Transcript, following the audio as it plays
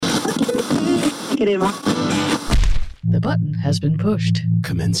negative. The button has been pushed.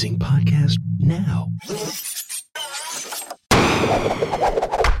 Commencing podcast now.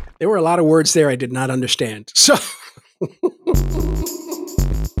 There were a lot of words there I did not understand. So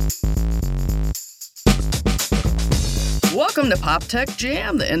Welcome to Pop Tech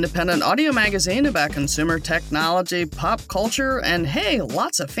Jam, the independent audio magazine about consumer technology, pop culture, and hey,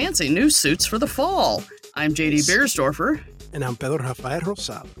 lots of fancy new suits for the fall. I'm JD Beersdorfer. And I'm Pedro Rafael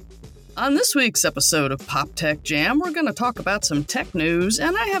Rosado. On this week's episode of Pop Tech Jam, we're going to talk about some tech news,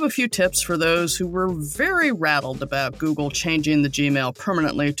 and I have a few tips for those who were very rattled about Google changing the Gmail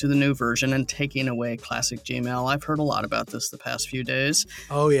permanently to the new version and taking away classic Gmail. I've heard a lot about this the past few days.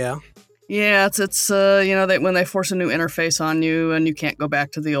 Oh, yeah. Yeah, it's when they force a new interface on you and you can't go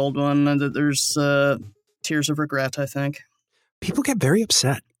back to the old one, and there's tears of regret, I think. People get very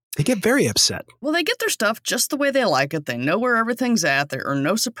upset. They get very upset. Well, they get their stuff just the way they like it. They know where everything's at. There are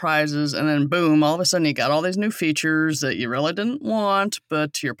no surprises. And then, boom, all of a sudden you got all these new features that you really didn't want,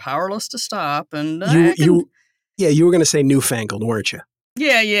 but you're powerless to stop. And you were going to say newfangled, weren't you?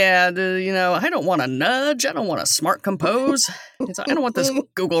 Yeah. I don't want to nudge. I don't want to smart compose. I don't want this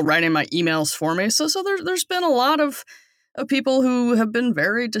Google writing my emails for me. So there's been a lot of people who have been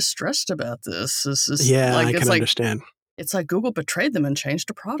very distressed about this. I can understand. It's like Google betrayed them and changed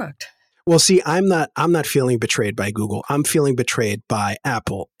the product. Well, see, I'm not feeling betrayed by Google. I'm feeling betrayed by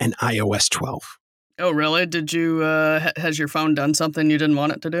Apple and iOS 12. Oh, really? Did you, has your phone done something you didn't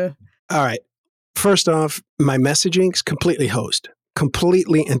want it to do? All right. First off, my messaging's completely hosed.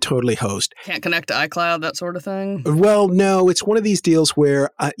 Completely and totally hosed. Can't connect to iCloud, that sort of thing? Well, no, it's one of these deals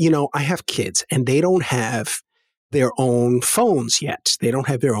where, I have kids and they don't have their own phones yet. They don't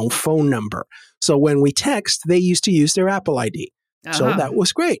have their own phone number. So when we text, they used to use their Apple ID. Uh-huh. So that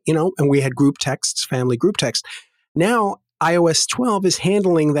was great, and we had group texts, family group text. Now, iOS 12 is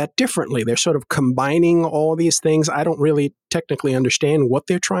handling that differently. They're sort of combining all these things. I don't really technically understand what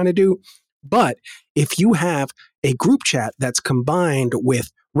they're trying to do. But if you have a group chat that's combined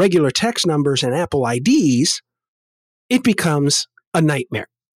with regular text numbers and Apple IDs, it becomes a nightmare.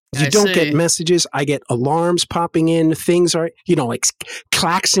 You don't get messages. I get alarms popping in. Things are, like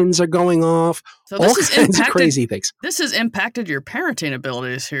klaxons are going off. So all kinds of crazy things. This has impacted your parenting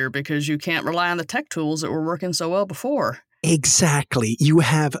abilities here because you can't rely on the tech tools that were working so well before. Exactly. You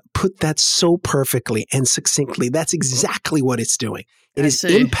have put that so perfectly and succinctly. That's exactly what it's doing. It is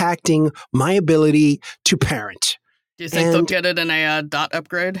impacting my ability to parent. Do you think they'll get it in a dot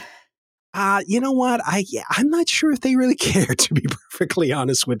upgrade? You know what? I'm not sure if they really care, to be perfectly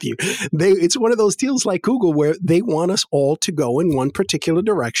honest with you. It's one of those deals like Google where they want us all to go in one particular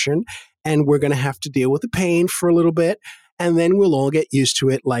direction, and we're going to have to deal with the pain for a little bit, and then we'll all get used to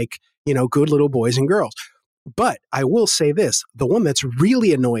it like, good little boys and girls. But I will say this, the one that's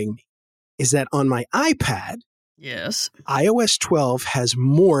really annoying me is that on my iPad, yes, iOS 12 has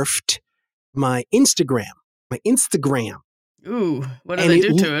morphed my Instagram. Ooh, what did they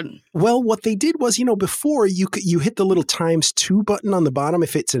do to it? Well, what they did was, before you hit the little ×2 button on the bottom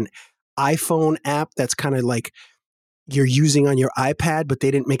if it's an iPhone app that's kind of like you're using on your iPad, but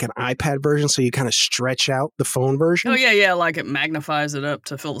they didn't make an iPad version, so you kind of stretch out the phone version. Oh, yeah, like it magnifies it up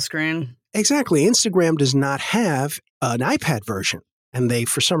to fill the screen. Exactly. Instagram does not have an iPad version, and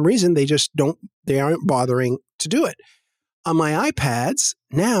for some reason, they aren't bothering to do it. On my iPads,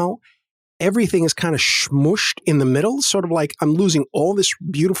 now, everything is kind of smushed in the middle, sort of like I'm losing all this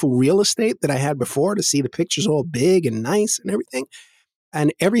beautiful real estate that I had before to see the pictures all big and nice and everything.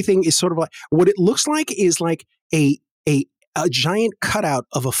 And everything is sort of like, what it looks like is like a giant cutout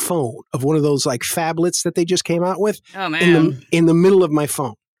of a phone, of one of those like phablets that they just came out with. Oh, man. In the middle of my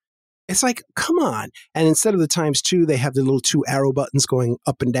phone. It's like, come on. And instead of the ×2, they have the little 2 arrow buttons going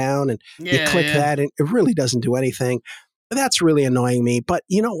up and down, and you click that, and it really doesn't do anything. That's really annoying me. But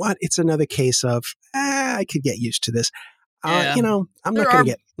you know what? It's another case of, I could get used to this. I'm not going to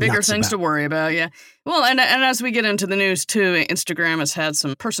get bigger things to worry about. Yeah. Well, and as we get into the news too, Instagram has had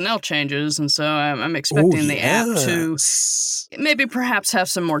some personnel changes. And so I'm expecting the app to maybe perhaps have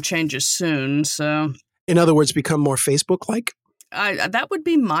some more changes soon. So, in other words, become more Facebook-like? That would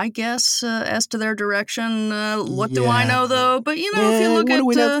be my guess as to their direction. What do I know, though? But, if you look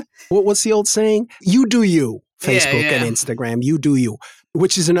at... what's the old saying? You do you. Facebook and Instagram, you do you,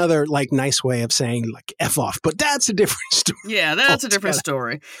 which is another like nice way of saying like F off, but that's a different story. Yeah, that's a different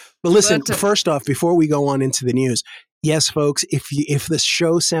story. But listen, first off, before we go on into the news, yes, folks, if the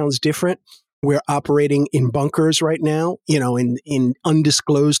show sounds different, we're operating in bunkers right now, in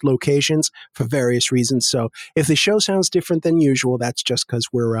undisclosed locations for various reasons. So if the show sounds different than usual, that's just because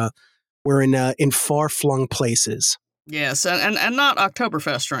we're in far-flung places. Yes, and not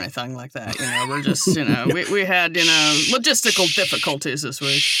Oktoberfest or anything like that. We're just, we had, logistical difficulties this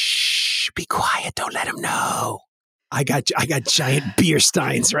week. Shh, be quiet. Don't let him know. I got giant beer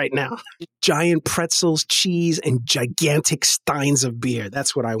steins right now. Giant pretzels, cheese, and gigantic steins of beer.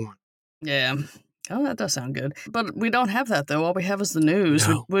 That's what I want. Yeah. Oh, that does sound good. But we don't have that, though. All we have is the news.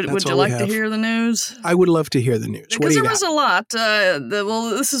 No, would you like to hear the news? I would love to hear the news. Because there was a lot.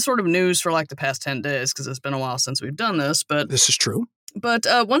 This is sort of news for like the past 10 days because it's been a while since we've done this. But this is true. But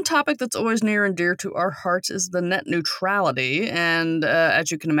one topic that's always near and dear to our hearts is the net neutrality. And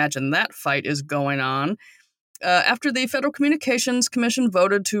as you can imagine, that fight is going on. After the Federal Communications Commission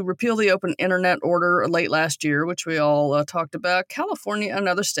voted to repeal the Open Internet Order late last year, which we all talked about, California and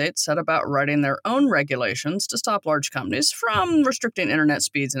other states set about writing their own regulations to stop large companies from restricting internet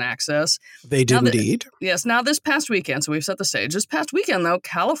speeds and access. They did indeed. Yes. Now, this past weekend, so we've set the stage. This past weekend, though,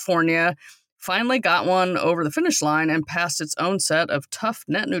 California finally got one over the finish line and passed its own set of tough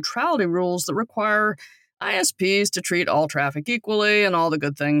net neutrality rules that require ISPs to treat all traffic equally and all the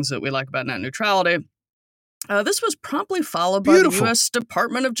good things that we like about net neutrality. This was promptly followed by the U.S.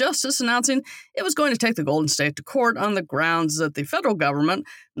 Department of Justice announcing it was going to take the Golden State to court on the grounds that the federal government,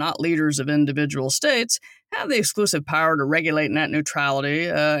 not leaders of individual states, have the exclusive power to regulate net neutrality.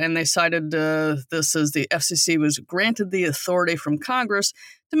 And they cited this as the FCC was granted the authority from Congress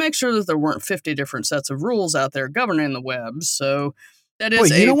to make sure that there weren't 50 different sets of rules out there governing the web. So that is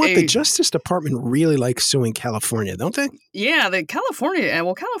the Justice Department really likes suing California, don't they? Yeah, California,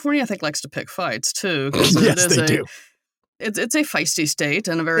 I think, likes to pick fights, too. Yes, they do. It's a feisty state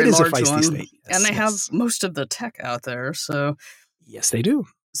and a very large one. State. Yes, and they have most of the tech out there, so... Yes, they do.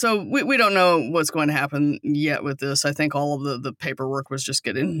 So we don't know what's going to happen yet with this. I think all of the paperwork was just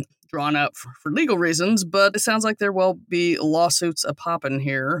getting drawn up for legal reasons, but it sounds like there will be lawsuits a-popping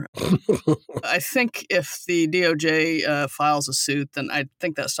here. I think if the DOJ files a suit, then I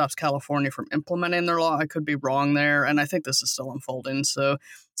think that stops California from implementing their law. I could be wrong there, and I think this is still unfolding. So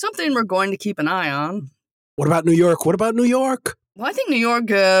something we're going to keep an eye on. What about New York? Well, I think New York,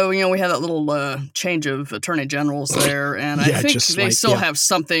 we had that little change of attorney generals there, and I think they still have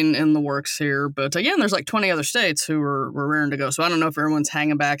something in the works here. But again, there's like 20 other states who were raring to go. So I don't know if everyone's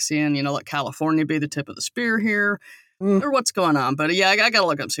hanging back seeing, let California be the tip of the spear here or what's going on. But yeah, I got to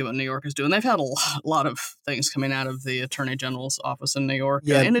look up and see what New York is doing. They've had a lot of things coming out of the attorney general's office in New York,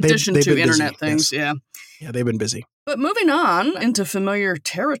 in addition to internet things. Yes. Yeah, they've been busy. But moving on into familiar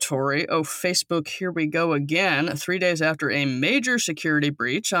territory, Facebook, here we go again. 3 days after a major security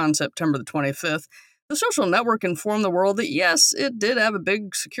breach on September the 25th, the social network informed the world that, yes, it did have a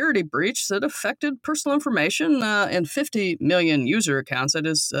big security breach that affected personal information in 50 million user accounts. That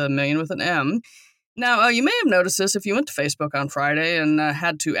is a million with an M. Now, you may have noticed this if you went to Facebook on Friday and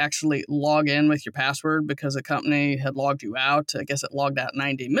had to actually log in with your password because a company had logged you out. I guess it logged out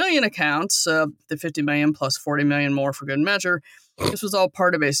 90 million accounts, the 50 million plus 40 million more for good measure. This was all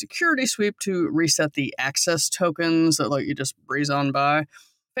part of a security sweep to reset the access tokens that let you just breeze on by.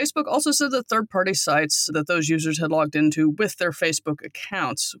 Facebook also said that third-party sites that those users had logged into with their Facebook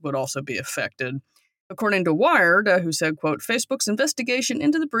accounts would also be affected. According to Wired, who said, quote, Facebook's investigation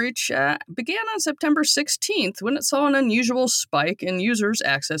into the breach began on September 16th when it saw an unusual spike in users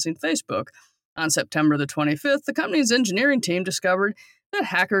accessing Facebook. On September the 25th, the company's engineering team discovered that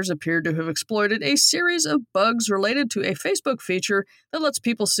hackers appeared to have exploited a series of bugs related to a Facebook feature that lets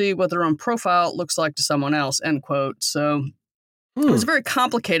people see what their own profile looks like to someone else, end quote. So it was a very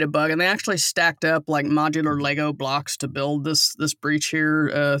complicated bug, and they actually stacked up like modular Lego blocks to build this breach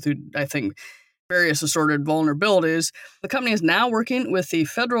here through, I think, various assorted vulnerabilities. The company is now working with the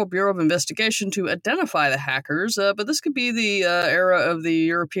Federal Bureau of Investigation to identify the hackers, but this could be the era of the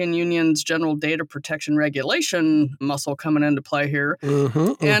European Union's General Data Protection Regulation muscle coming into play here.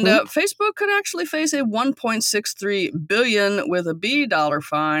 And Facebook could actually face a $1.63 billion with a B dollar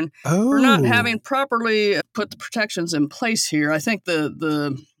fine for not having properly put the protections in place here. I think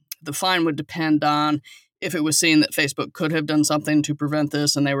the fine would depend on if it was seen that Facebook could have done something to prevent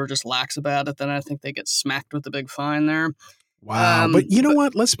this and they were just lax about it, then I think they get smacked with the big fine there. Wow. But you know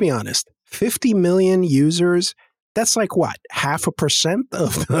what? Let's be honest. 50 million users, that's like what? 0.5%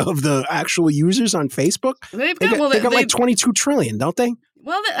 of the actual users on Facebook? They got like 22 trillion, don't they?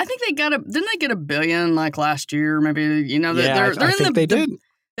 Well, I think didn't they get $1 billion like last year? Maybe, I think they did.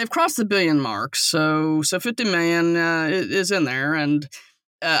 They've crossed the $1 billion mark. So 50 million is in there. And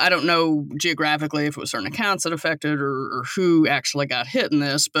I don't know geographically if it was certain accounts that affected or who actually got hit in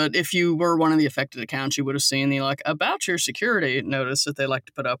this, but if you were one of the affected accounts, you would have seen the about your security notice that they like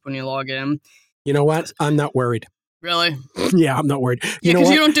to put up when you log in. You know what? I'm not worried. Really? Yeah, I'm not worried. Yeah,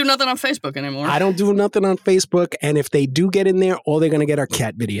 because you don't do nothing on Facebook anymore. I don't do nothing on Facebook. And if they do get in there, all they're going to get are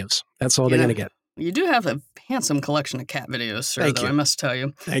cat videos. That's all they're going to get. You do have a handsome collection of cat videos, sir, Thank you. I must tell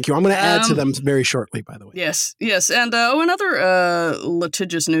you. Thank you. I'm going to add to them very shortly, by the way. Yes. And another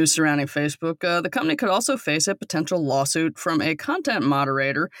litigious news surrounding Facebook. The company could also face a potential lawsuit from a content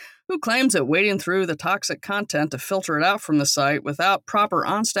moderator who claims that wading through the toxic content to filter it out from the site without proper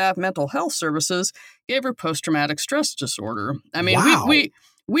on-staff mental health services gave her post-traumatic stress disorder. I mean, wow.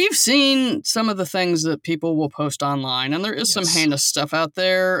 We've seen some of the things that people will post online, and there is some heinous stuff out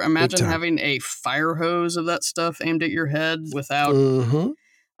there. Imagine having a fire hose of that stuff aimed at your head without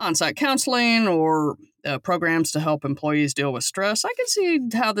on-site counseling or programs to help employees deal with stress. I can see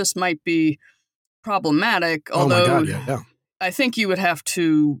how this might be problematic, although oh my God, yeah. I think you would have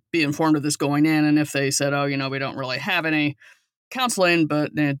to be informed of this going in, and if they said, we don't really have any counseling,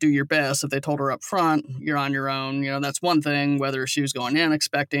 but do your best. If they told her up front, you're on your own, that's one thing, whether she was going in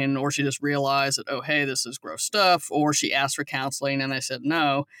expecting or she just realized that, oh, hey, this is gross stuff, or she asked for counseling and they said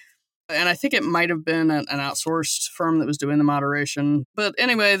no. And I think it might have been an outsourced firm that was doing the moderation. But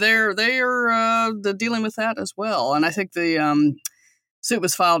anyway, they are dealing with that as well. And I think the suit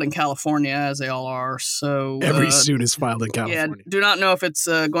was filed in California, as they all are. So every suit is filed in California. Yeah, do not know if it's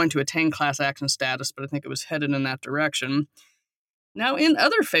going to attain class action status, but I think it was headed in that direction. Now, in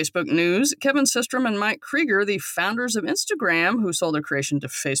other Facebook news, Kevin Systrom and Mike Krieger, the founders of Instagram, who sold their creation to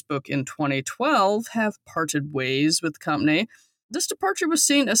Facebook in 2012, have parted ways with the company. This departure was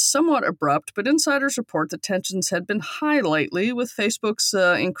seen as somewhat abrupt, but insiders report that tensions had been high lately, with Facebook's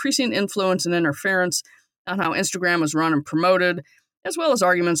increasing influence and interference on how Instagram was run and promoted, as well as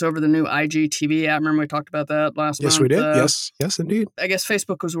arguments over the new IGTV app. Remember we talked about that last month? Yes, we did. Yes, indeed. I guess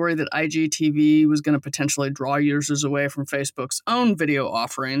Facebook was worried that IGTV was going to potentially draw users away from Facebook's own video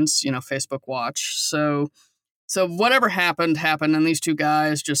offerings, Facebook Watch. So whatever happened, and these two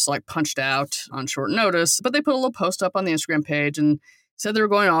guys just punched out on short notice. But they put a little post up on the Instagram page and said they were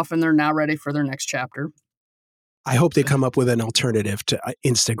going off and they're now ready for their next chapter. I hope they come up with an alternative to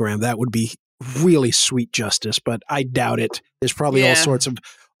Instagram. That would be really sweet justice, but I doubt it. There's probably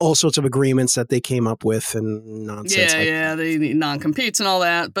all sorts of agreements that they came up with and nonsense. The non-competes and all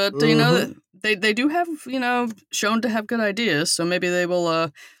that. But they do have shown to have good ideas, so maybe they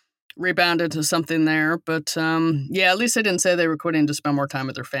will rebound into something there. But at least they didn't say they were quitting to spend more time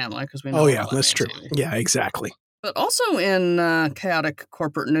with their family, because we know. Oh yeah, that's true. Yeah, exactly. But also in chaotic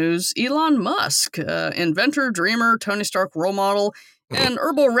corporate news, Elon Musk, inventor, dreamer, Tony Stark role model, and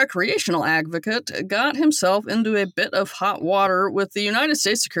herbal recreational advocate, got himself into a bit of hot water with the United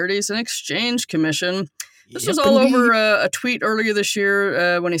States Securities and Exchange Commission. This was all over a tweet earlier this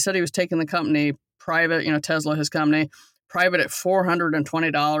year when he said he was taking the company private, Tesla, his company, private at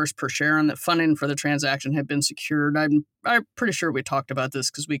 $420 per share, and that funding for the transaction had been secured. I'm pretty sure we talked about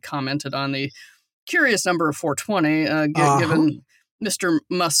this because we commented on the curious number of 420, given Mr.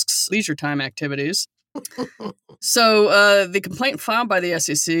 Musk's leisure time activities. So the complaint filed by the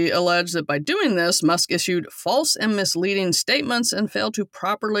SEC alleged that by doing this, Musk issued false and misleading statements and failed to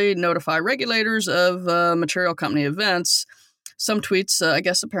properly notify regulators of material company events. Some tweets, I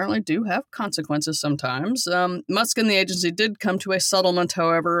guess, apparently do have consequences sometimes. Musk and the agency did come to a settlement,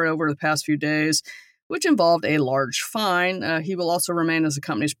 however, over the past few days, which involved a large fine. He will also remain as the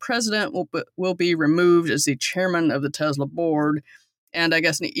company's president, will be removed as the chairman of the Tesla board. And I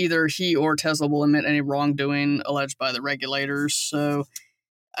guess either he or Tesla will admit any wrongdoing alleged by the regulators. So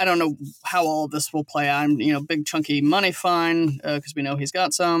I don't know how all of this will play out. Big chunky money fine, because we know he's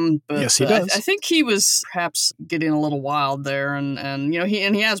got some. But yes, he does. I think he was perhaps getting a little wild there. And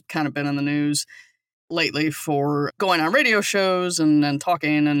he has kind of been in the news lately for going on radio shows and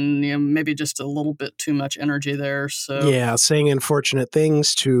talking and maybe just a little bit too much energy there. So yeah, saying unfortunate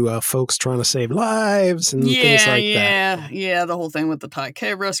things to folks trying to save lives and things like that. Yeah, the whole thing with the Thai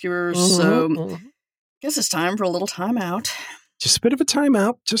cave rescuers. I guess it's time for a little timeout. Just a bit of a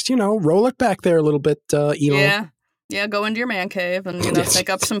timeout. Just, roll it back there a little bit, Elon. Yeah, go into your man cave and, think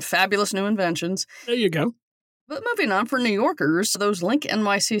up some fabulous new inventions. There you go. But moving on, for New Yorkers, those Link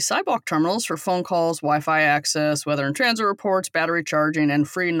NYC sidewalk terminals for phone calls, Wi-Fi access, weather and transit reports, battery charging, and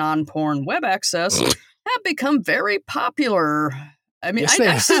free non-porn web access have become very popular. I mean,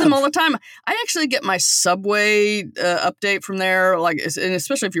 I see them all the time. I actually get my subway update from there, and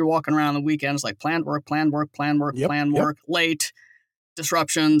especially if you're walking around on the weekends, planned work, late,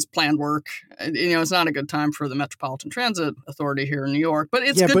 disruptions, planned work. It's not a good time for the Metropolitan Transit Authority here in New York, but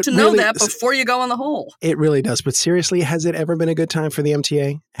it's good to know that before you go on the hole. It really does. But seriously, has it ever been a good time for the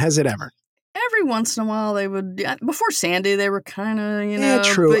MTA? Has it ever? every once in a while they would, before Sandy, they were kind of, Yeah,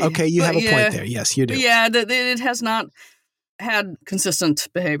 true. Okay, you have a point there. Yes, you do. But yeah, it has not had consistent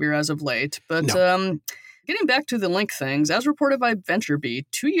behavior as of late. But getting back to the link things, as reported by VentureBeat,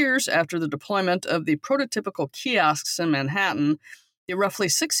 2 years after the deployment of the prototypical kiosks in Manhattan, the roughly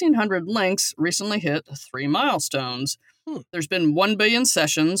 1,600 links recently hit 3 milestones. There's been 1 billion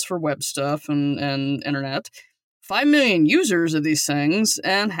sessions for web stuff and internet, 5 million users of these things,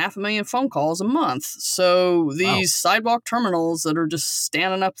 and 500,000 phone calls a month. So these sidewalk terminals that are just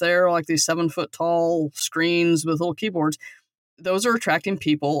standing up there like these 7-foot-tall screens with little keyboards, those are attracting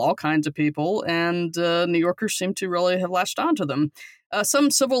people, all kinds of people, and New Yorkers seem to really have latched onto them.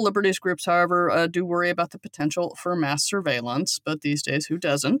 Some civil liberties groups, however, do worry about the potential for mass surveillance, but these days, who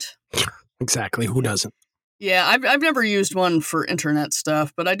doesn't? Exactly, who doesn't? Yeah, I've never used one for internet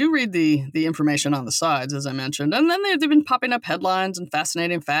stuff, but I do read the information on the sides, as I mentioned. And then they've been popping up headlines and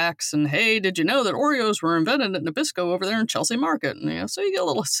fascinating facts. And hey, did you know that Oreos were invented at Nabisco over there in Chelsea Market? And, so you get a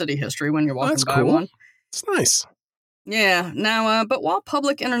little city history when you're walking by one. It's nice. Yeah. Now, but while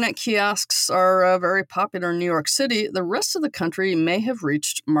public internet kiosks are very popular in New York City, the rest of the country may have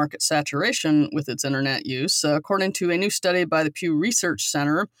reached market saturation with its internet use. According to a new study by the Pew Research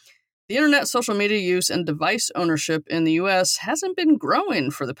Center, the internet, social media use, and device ownership in the U.S. hasn't been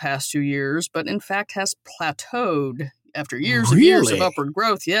growing for the past 2 years, but in fact has plateaued after years and years of upward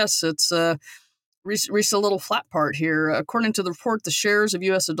growth. Yes, it's reached a little flat part here. According to the report, the shares of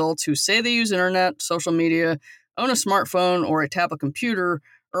U.S. adults who say they use internet, social media, own a smartphone, or a tablet computer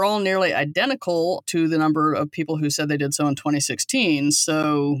are all nearly identical to the number of people who said they did so in 2016.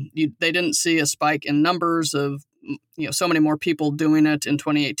 So they didn't see a spike in numbers of so many more people doing it in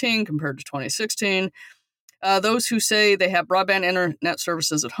 2018 compared to 2016. Those who say they have broadband internet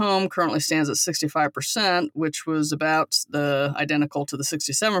services at home currently stands at 65%, which was about identical to the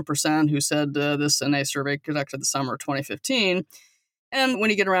 67% who said this in a survey conducted the summer of 2015. And when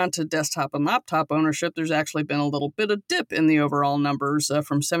you get around to desktop and laptop ownership, there's actually been a little bit of dip in the overall numbers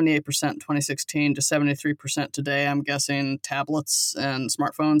from 78% in 2016 to 73% today. I'm guessing tablets and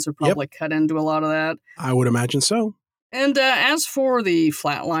smartphones have probably cut into a lot of that. I would imagine so. And as for the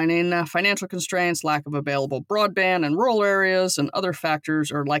flatlining, financial constraints, lack of available broadband in rural areas, and other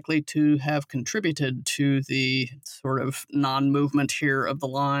factors are likely to have contributed to the sort of non-movement here of the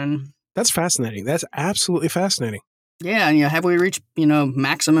line. That's fascinating. That's absolutely fascinating. Yeah, and have we reached,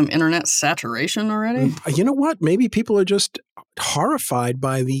 maximum internet saturation already? You know what? Maybe people are just horrified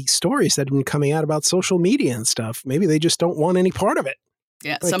by the stories that have been coming out about social media and stuff. Maybe they just don't want any part of it.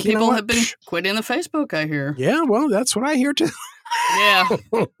 Yeah, some people have been quitting the Facebook, I hear. Yeah, well, that's what I hear too. Yeah.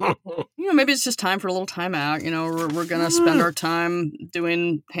 Maybe it's just time for a little time out. We're going to spend our time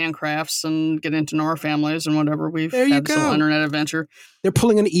doing handcrafts and getting to know our families and whatever. We've had this little internet adventure. They're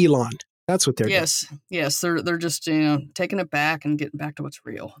pulling an Elon. That's what they're doing. Yes. They're just, taking it back and getting back to what's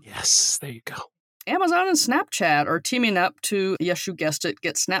real. Yes, there you go. Amazon and Snapchat are teaming up to, yes, you guessed it,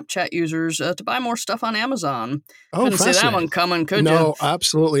 get Snapchat users to buy more stuff on Amazon. Oh, couldn't see that one coming, could you? No,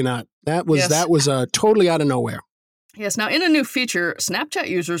 absolutely not. That was totally out of nowhere. Yes. Now, in a new feature, Snapchat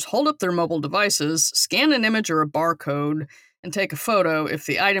users hold up their mobile devices, scan an image or a barcode, and take a photo. If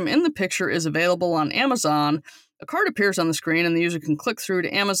the item in the picture is available on Amazon, a card appears on the screen, and the user can click through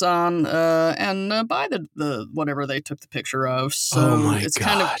to Amazon and buy the whatever they took the picture of. So it's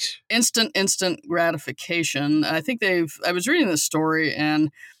kind of instant gratification. I think I was reading this story, and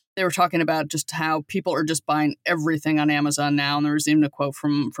they were talking about just how people are just buying everything on Amazon now. And there was even a quote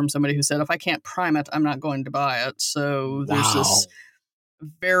from somebody who said, if I can't prime it, I'm not going to buy it. So there's this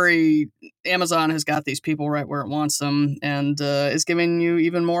Amazon has got these people right where it wants them and is giving you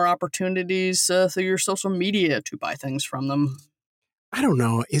even more opportunities through your social media to buy things from them. I don't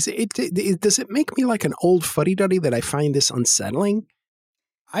know. Does it make me like an old fuddy-duddy that I find this unsettling?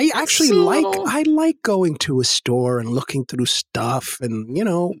 I like going to a store and looking through stuff and,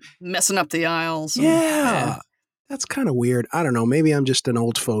 messing up the aisles. Yeah. That's kind of weird. I don't know. Maybe I'm just an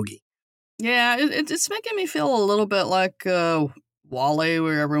old fogey. Yeah, it's making me feel a little bit like WALL-E,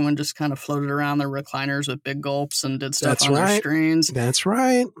 where everyone just kind of floated around their recliners with big gulps and did stuff on their screens. That's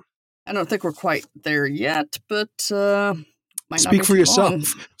right. I don't think we're quite there yet, but speak for yourself.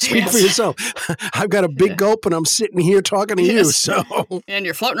 Speak for yourself. I've got a big gulp, and I'm sitting here talking to you. So, and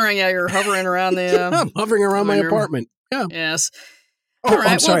you're floating around. Yeah, you're hovering around the. I'm hovering around my apartment. Yeah. Yes. Oh, All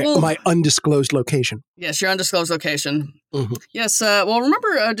right. I'm sorry. Well, My undisclosed location. yes, your undisclosed location. Mhm. Yes. Well,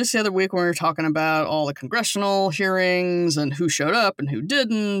 remember just the other week when we were talking about all the congressional hearings and who showed up and who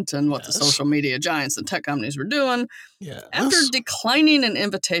didn't and what the Yes. social media giants and tech companies were doing? Yes. After declining an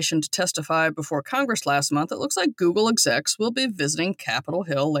invitation to testify before Congress last month, it looks like Google execs will be visiting Capitol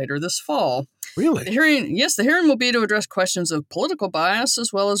Hill later this fall. Really? The hearing will be to address questions of political bias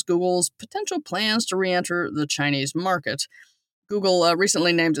as well as Google's potential plans to re-enter the Chinese market. Google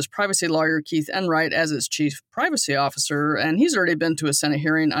recently named its privacy lawyer, Keith Enright, as its chief privacy officer, and he's already been to a Senate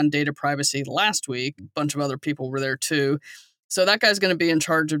hearing on data privacy last week. A bunch of other people were there, too. So that guy's going to be in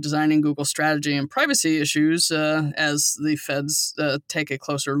charge of designing Google's strategy and privacy issues as the feds take a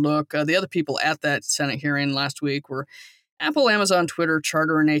closer look. The other people at that Senate hearing last week were Apple, Amazon, Twitter,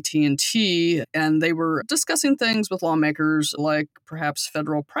 Charter, and AT&T, and they were discussing things with lawmakers like perhaps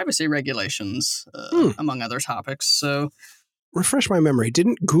federal privacy regulations, among other topics. So, refresh my memory.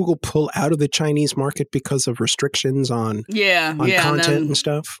 Didn't Google pull out of the Chinese market because of restrictions on content and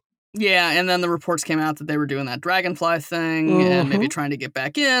stuff? Yeah, and then the reports came out that they were doing that Dragonfly thing and maybe trying to get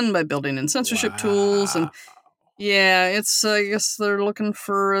back in by building in censorship tools. And yeah, it's, I guess they're looking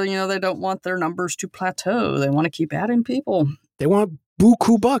for, they don't want their numbers to plateau. They want to keep adding people. They want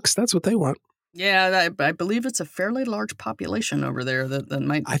buku bucks. That's what they want. Yeah, I believe it's a fairly large population over there that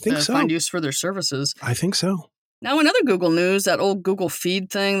might find use for their services. I think so. Now, in other Google news, that old Google Feed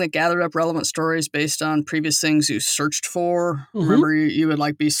thing that gathered up relevant stories based on previous things you searched for. Remember, you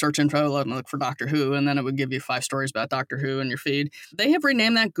would be searching for, look for Doctor Who, and then it would give you 5 stories about Doctor Who in your feed. They have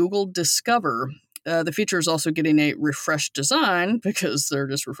renamed that Google Discover. The feature is also getting a refreshed design because they're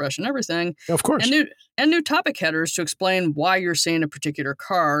just refreshing everything. Of course. And new topic headers to explain why you're seeing a particular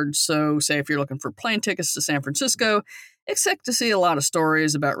card. So, say if you're looking for plane tickets to San Francisco, expect to see a lot of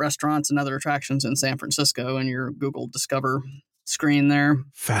stories about restaurants and other attractions in San Francisco in your Google Discover screen there.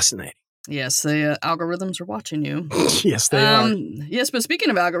 Fascinating. Yes, the algorithms are watching you. Yes, they are. Yes, but speaking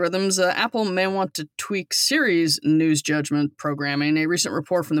of algorithms, Apple may want to tweak Siri's news judgment programming. A recent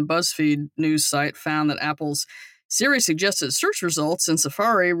report from the BuzzFeed news site found that Apple's Siri suggested search results in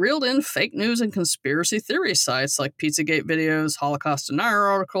Safari reeled in fake news and conspiracy theory sites like Pizzagate videos, Holocaust denier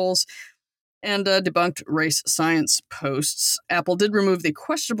articles, and debunked race science posts. Apple did remove the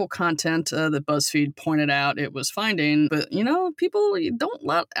questionable content that BuzzFeed pointed out it was finding. But, people don't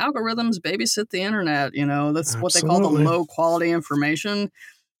let algorithms babysit the internet. That's what they call the low-quality information.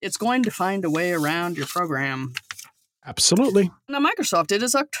 It's going to find a way around your program. Absolutely. Now, Microsoft, it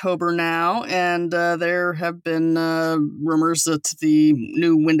is October now, and there have been rumors that the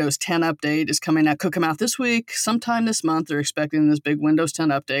new Windows 10 update is could come out this week, sometime this month. They're expecting this big Windows 10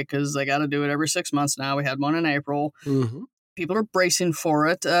 update because they got to do it every 6 months now. We had one in April. People are bracing for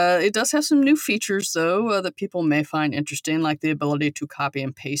it. It does have some new features, though, that people may find interesting, like the ability to copy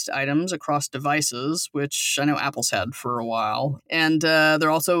and paste items across devices, which I know Apple's had for a while. And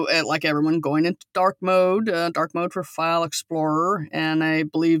they're also, like everyone, going into dark mode for File Explorer, and I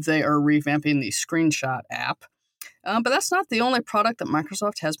believe they are revamping the Screenshot app. But that's not the only product that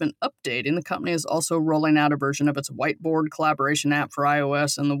Microsoft has been updating. The company is also rolling out a version of its Whiteboard collaboration app for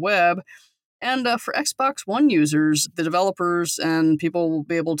iOS and the web. And for Xbox One users, the developers and people will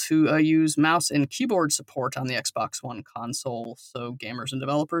be able to use mouse and keyboard support on the Xbox One console. So gamers and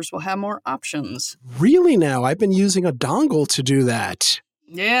developers will have more options. Really now? I've been using a dongle to do that.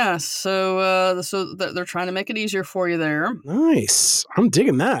 Yeah, so they're trying to make it easier for you there. Nice. I'm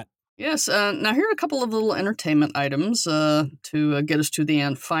digging that. Yes. Now, here are a couple of little entertainment items to get us to the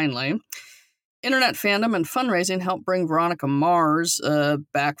end finally. Internet fandom and fundraising helped bring Veronica Mars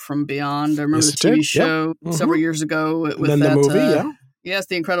back from beyond. I remember the TV show several years ago with then that, the movie, Yes,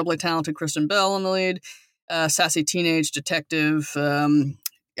 the incredibly talented Kristen Bell in the lead, sassy teenage detective.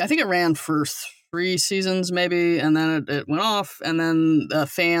 I think it ran for 3 seasons maybe, and then it went off, and then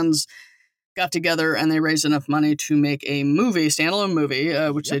fans got together and they raised enough money to make a standalone movie,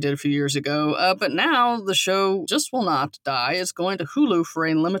 which they did a few years ago. But now the show just will not die. It's going to Hulu for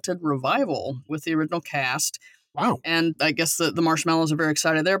a limited revival with the original cast. Wow. And I guess the Marshmallows are very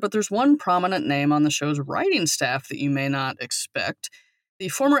excited there. But there's one prominent name on the show's writing staff that you may not expect. The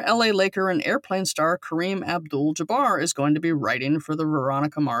former LA Laker and Airplane star Kareem Abdul-Jabbar is going to be writing for the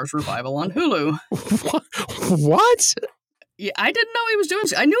Veronica Mars revival on Hulu. What? Yeah, I didn't know he was doing.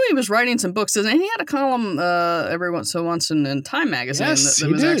 I knew he was writing some books, and he had a column every once in Time magazine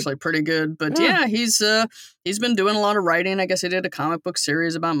that was actually pretty good. But yeah, he's been doing a lot of writing. I guess he did a comic book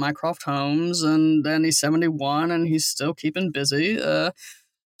series about Mycroft Holmes, and then he's 71, and he's still keeping busy.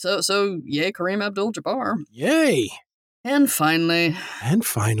 So yay, Kareem Abdul-Jabbar. Yay! And finally,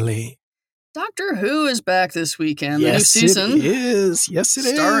 Doctor Who is back this weekend. Yes, the new season it is. Yes, it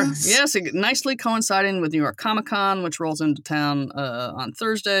is. Yes, nicely coinciding with New York Comic Con, which rolls into town on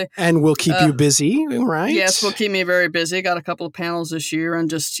Thursday. And will keep you busy, right? Yes, will keep me very busy. Got a couple of panels this year, and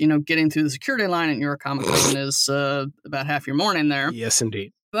just getting through the security line at New York Comic Con is about half your morning there. Yes,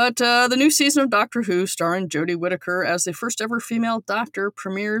 indeed. But the new season of Doctor Who, starring Jodie Whittaker as the first ever female Doctor,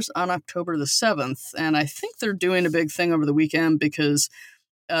 premieres on October the 7th. And I think they're doing a big thing over the weekend because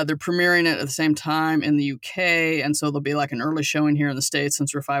they're premiering it at the same time in the UK, and so there'll be like an early showing here in the States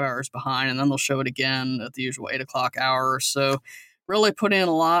since we're 5 hours behind, and then they'll show it again at the usual 8 o'clock hour. So really put in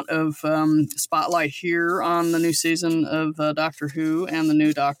a lot of spotlight here on the new season of Doctor Who and the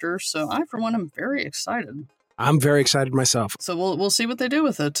new Doctor. So I, for one, am very excited. I'm very excited myself. So we'll see what they do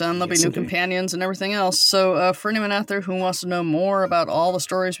with it. There'll be new companions and everything else. So for anyone out there who wants to know more about all the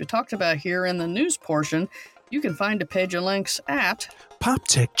stories we talked about here in the news portion, you can find a page of links at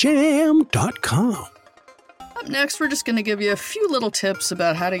PopTechJam.com. Up next, we're just going to give you a few little tips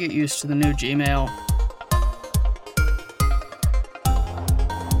about how to get used to the new Gmail.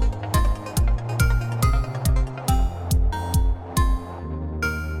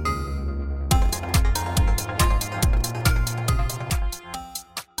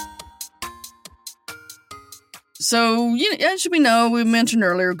 So, as we know, we mentioned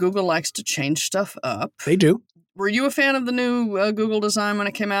earlier, Google likes to change stuff up. They do. Were you a fan of the new Google design when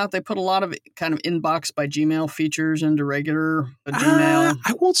it came out? They put a lot of kind of inbox by Gmail features into regular Gmail.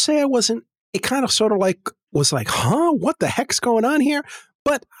 I won't say I wasn't. It kind of sort of was like, huh? What the heck's going on here?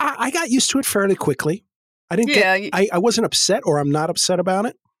 But I got used to it fairly quickly. I didn't I wasn't upset, or I'm not upset about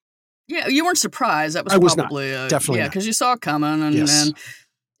it. Yeah, you weren't surprised. That was probably not. Definitely because you saw it coming, and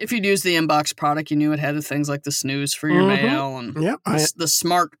if you'd used the inbox product, you knew it had things like the snooze for your mail and the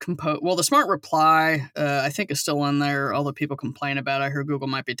smart the smart reply, I think is still in there, although people complain about it. I heard Google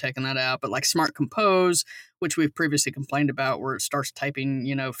might be taking that out, but like smart compose, which we've previously complained about, where it starts typing,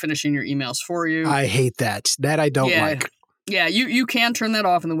 finishing your emails for you. I hate that. That I don't like. Yeah, you can turn that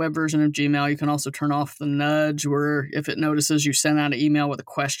off in the web version of Gmail. You can also turn off the nudge, where if it notices you sent out an email with a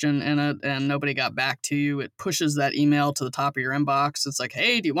question in it and nobody got back to you, it pushes that email to the top of your inbox. It's like,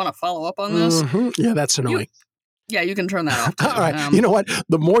 hey, do you want to follow up on this? Mm-hmm. Yeah, that's annoying. You can turn that off too. All right. You know what?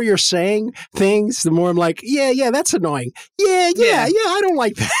 The more you're saying things, the more I'm like, yeah, that's annoying. Yeah, I don't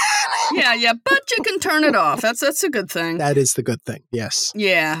like that. yeah, but you can turn it off. That's a good thing. That is the good thing, yes.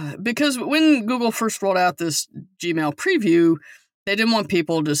 Yeah, because when Google first rolled out this Gmail preview, they didn't want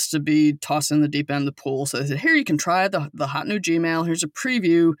people just to be tossed in the deep end of the pool. So they said, here, you can try the hot new Gmail. Here's a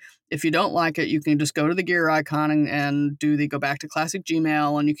preview. If you don't like it, you can just go to the gear icon and go back to classic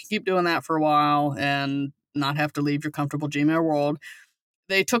Gmail, and you can keep doing that for a while and not have to leave your comfortable Gmail world.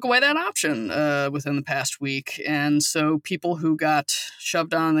 They took away that option within the past week. And so people who got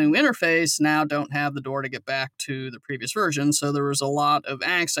shoved on the new interface now don't have the door to get back to the previous version. So there was a lot of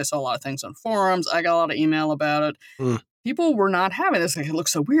angst. I saw a lot of things on forums. I got a lot of email about it. People were not having this. Like, it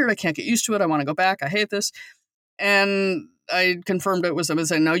looks so weird. I can't get used to it. I want to go back. I hate this. And I confirmed it with them and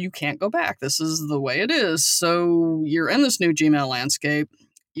said, no, you can't go back. This is the way it is. So you're in this new Gmail landscape.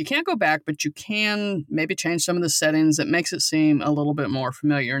 You can't go back, but you can maybe change some of the settings that makes it seem a little bit more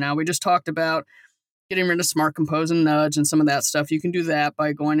familiar. Now, we just talked about getting rid of Smart Compose and Nudge and some of that stuff. You can do that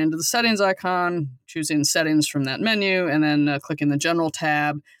by going into the settings icon, choosing settings from that menu, and then clicking the general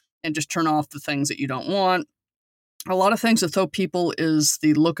tab and just turn off the things that you don't want. A lot of things that throw people is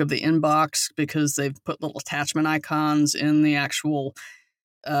the look of the inbox, because they've put little attachment icons in the actual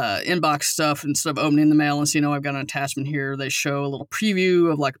inbox stuff. Instead of opening the mail and saying, I've got an attachment here, they show a little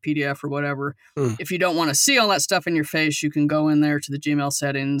preview of like a PDF or whatever. If you don't want to see all that stuff in your face, you can go in there to the Gmail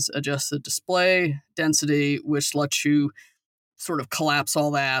settings, adjust the display density, which lets you sort of collapse all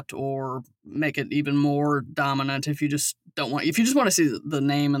that or make it even more dominant. If you just want to see the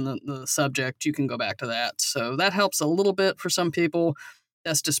name and the subject, you can go back to that. So that helps a little bit for some people.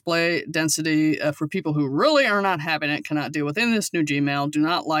 That's display density. For people who really are not having it, cannot deal with in this new Gmail, do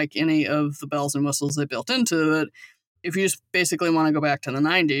not like any of the bells and whistles they built into it. If you just basically want to go back to the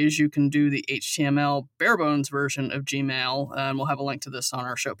 90s, you can do the HTML bare bones version of Gmail. And we'll have a link to this on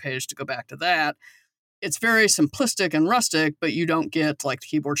our show page to go back to that. It's very simplistic and rustic, but you don't get like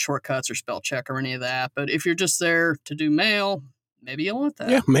keyboard shortcuts or spell check or any of that. But if you're just there to do mail, maybe you'll want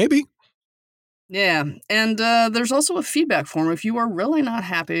that. Yeah, maybe. Yeah, and there's also a feedback form if you are really not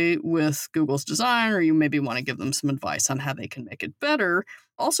happy with Google's design, or you maybe want to give them some advice on how they can make it better.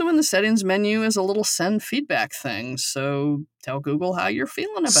 Also in the settings menu is a little send feedback thing, so tell Google how you're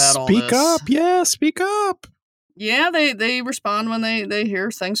feeling about all this. Speak up, yeah, speak up. Yeah, they respond when they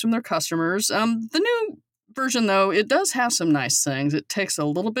hear things from their customers. The new version, though, it does have some nice things. It takes a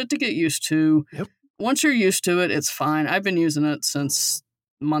little bit to get used to. Yep. Once you're used to it, it's fine. I've been using it since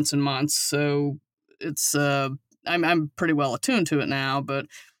months and months, so it's I'm pretty well attuned to it now. But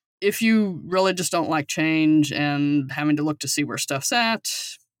if you really just don't like change and having to look to see where stuff's at,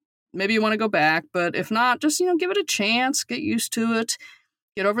 maybe you want to go back. But if not, just give it a chance, get used to it.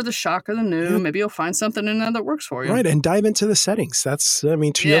 Get over the shock of the new. Maybe you'll find something in there that works for you. Right, and dive into the settings. That's,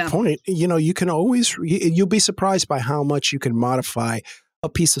 to your point, you can always, you'll be surprised by how much you can modify a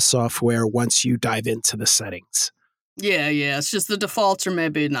piece of software once you dive into the settings. Yeah. It's just the defaults are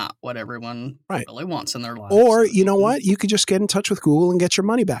maybe not what everyone really wants in their lives. Or, you know what? You could just get in touch with Google and get your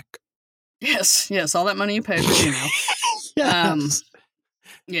money back. Yes, all that money you paid for Gmail. Yes.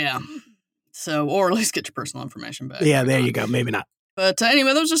 Yeah. So, or at least get your personal information back. Yeah, there you go. Maybe not. But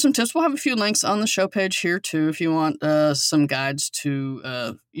anyway, those are some tips. We'll have a few links on the show page here, too, if you want some guides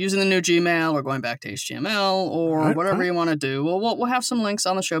to using the new Gmail or going back to HTML or whatever you want to do. Well, we'll have some links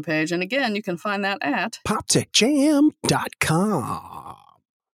on the show page. And again, you can find that at poptechjam.com.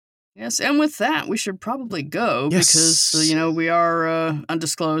 Yes, and with that, we should probably go because, we are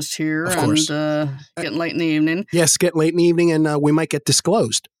undisclosed here and getting late in the evening. Yes, getting late in the evening, and we might get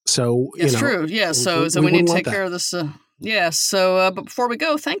disclosed. So, it's true. Yeah, so we need to take care of this. But before we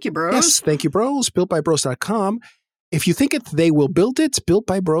go, thank you, bros. Yes, thank you, bros. BuiltByBros.com. If you think they will build it,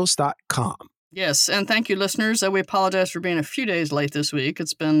 BuiltByBros.com. Yes, and thank you, listeners. We apologize for being a few days late this week.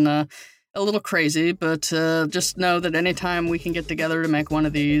 It's been a little crazy, but just know that anytime we can get together to make one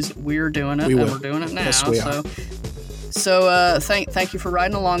of these, we're doing it, we're doing it now. Yes, we are. So thank you for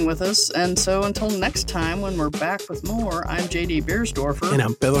riding along with us. And so until next time, when we're back with more, I'm J.D. Beersdorfer. And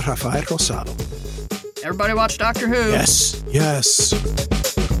I'm Pedro Rafael Rosado. Everybody watch Doctor Who. Yes. Doctor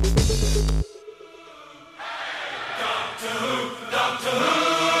Who, Doctor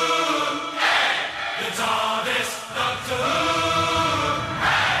Who. Hey, the TARDIS, Doctor Who.